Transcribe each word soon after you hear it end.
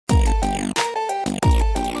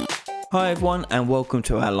Hi everyone and welcome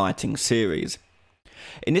to our lighting series.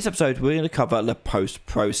 In this episode we're going to cover the post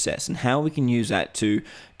process and how we can use that to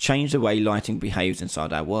change the way lighting behaves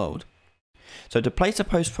inside our world. So to place a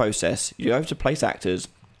post process, you go over to place actors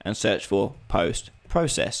and search for post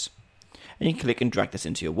process, and you can click and drag this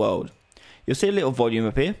into your world. You'll see a little volume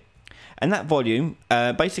appear, and that volume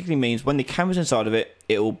basically means when the camera's inside of it,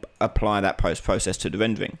 it will apply that post process to the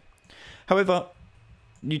rendering. However,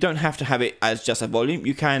 you don't have to have it as just a volume.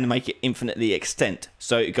 You can make it infinitely extent,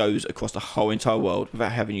 so it goes across the whole entire world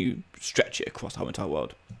without having you stretch it across the whole entire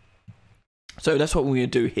world. So that's what we're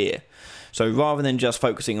going to do here. So rather than just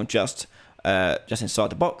focusing on just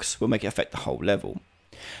inside the box, we'll make it affect the whole level.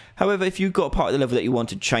 However, if you've got a part of the level that you want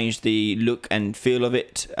to change the look and feel of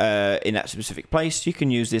it in that specific place, you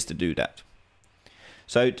can use this to do that.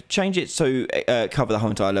 So to change it to cover the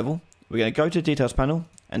whole entire level, we're going to go to the details panel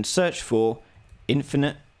and search for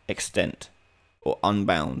infinite extent or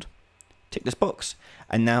unbound. Tick this box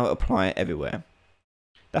and now apply it everywhere.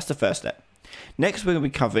 That's the first step. Next we're going to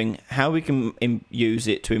be covering how we can use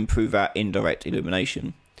it to improve our indirect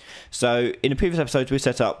illumination. So in the previous episodes we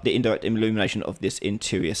set up the indirect illumination of this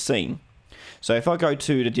interior scene. So if I go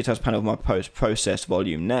to the details panel of my post process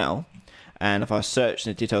volume now, and if I search in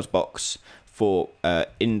the details box for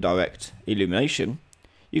indirect illumination,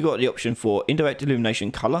 you've got the option for indirect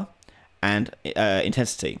illumination color and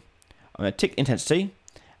intensity. I'm going to tick intensity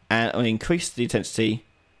and I'm going to increase the intensity,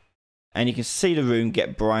 and you can see the room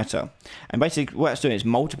get brighter. And basically what it's doing is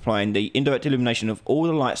multiplying the indirect illumination of all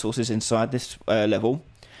the light sources inside this level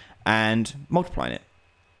and multiplying it,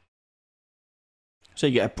 so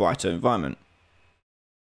you get a brighter environment.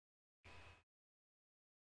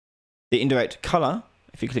 The indirect color,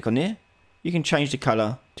 if you click on here, you can change the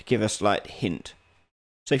color to give a slight hint.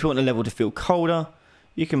 So if you want the level to feel colder,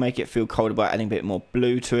 you can make it feel colder by adding a bit more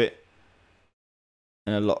blue to it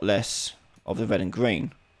and a lot less of the red and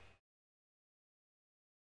green.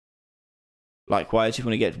 Likewise, if you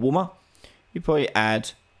want to get warmer, you probably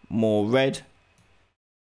add more red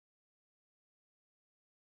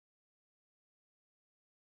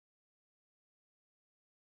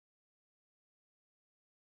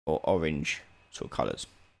or orange sort of colours.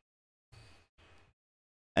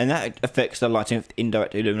 And that affects the lighting of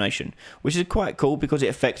indirect illumination, which is quite cool because it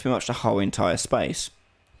affects pretty much the whole entire space.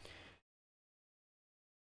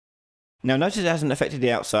 Now notice it hasn't affected the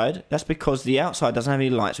outside. That's because the outside doesn't have any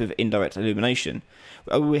lights with indirect illumination.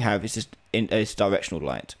 All we have is this directional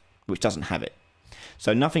light, which doesn't have it.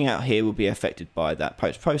 So nothing out here will be affected by that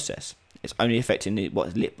post process. It's only affecting what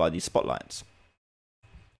is lit by these spotlights.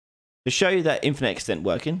 To show you that infinite extent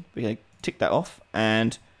working, we're going to tick that off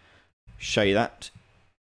and show you that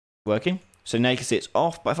working. So now you can see it's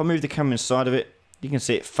off, but if I move the camera inside of it, you can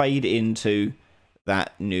see it fade into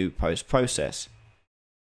that new post process.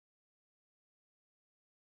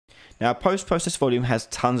 Now post process volume has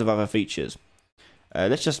tons of other features.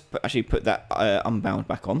 Let's just actually put that unbound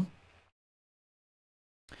back on.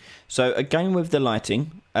 So again with the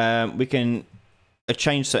lighting, we can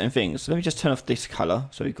change certain things. So let me just turn off this color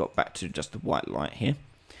so we've got back to just the white light here.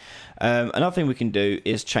 Another thing we can do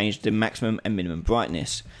is change the maximum and minimum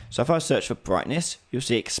brightness. So if I search for brightness, you'll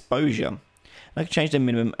see exposure. And I can change the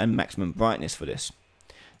minimum and maximum brightness for this.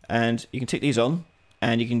 And you can tick these on,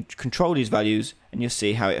 and you can control these values, and you'll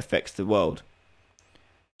see how it affects the world.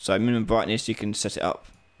 So minimum brightness, you can set it up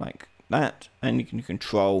like that, and you can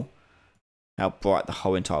control how bright the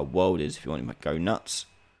whole entire world is if you want it to go nuts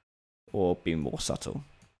or be more subtle.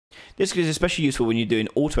 This is especially useful when you're doing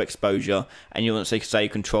auto exposure and you want to say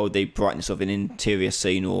control the brightness of an interior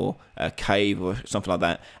scene or a cave or something like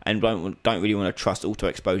that, and don't really want to trust auto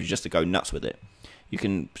exposure just to go nuts with it. You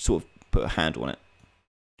can sort of put a handle on it.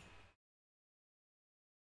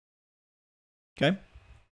 Okay,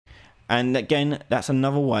 and again that's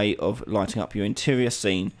another way of lighting up your interior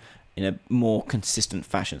scene in a more consistent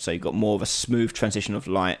fashion, so you've got more of a smooth transition of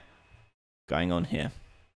light going on here.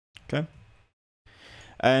 Okay.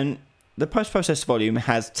 And the post-process volume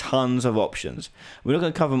has tons of options. We're not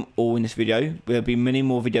going to cover them all in this video. There'll be many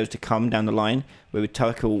more videos to come down the line where we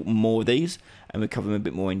tackle more of these and we cover them a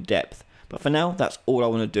bit more in depth. But for now, that's all I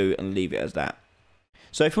want to do and leave it as that.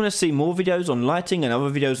 So if you want to see more videos on lighting and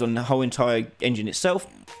other videos on the whole entire engine itself,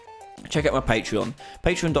 check out my Patreon,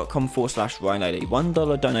 patreon.com/RyanLady.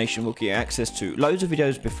 $1 donation will give you access to loads of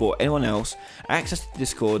videos before anyone else, access to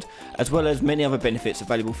Discord, as well as many other benefits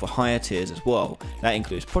available for higher tiers as well. That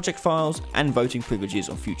includes project files and voting privileges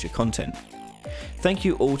on future content. Thank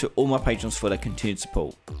you all to all my patrons for their continued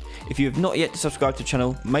support. If you have not yet subscribed to the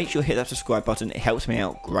channel, make sure you hit that subscribe button, it helps me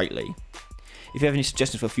out greatly. If you have any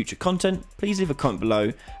suggestions for future content, please leave a comment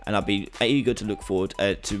below, and I'll be eager to look forward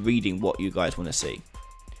to reading what you guys want to see.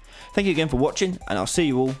 Thank you again for watching, and I'll see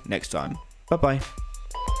you all next time. Bye bye.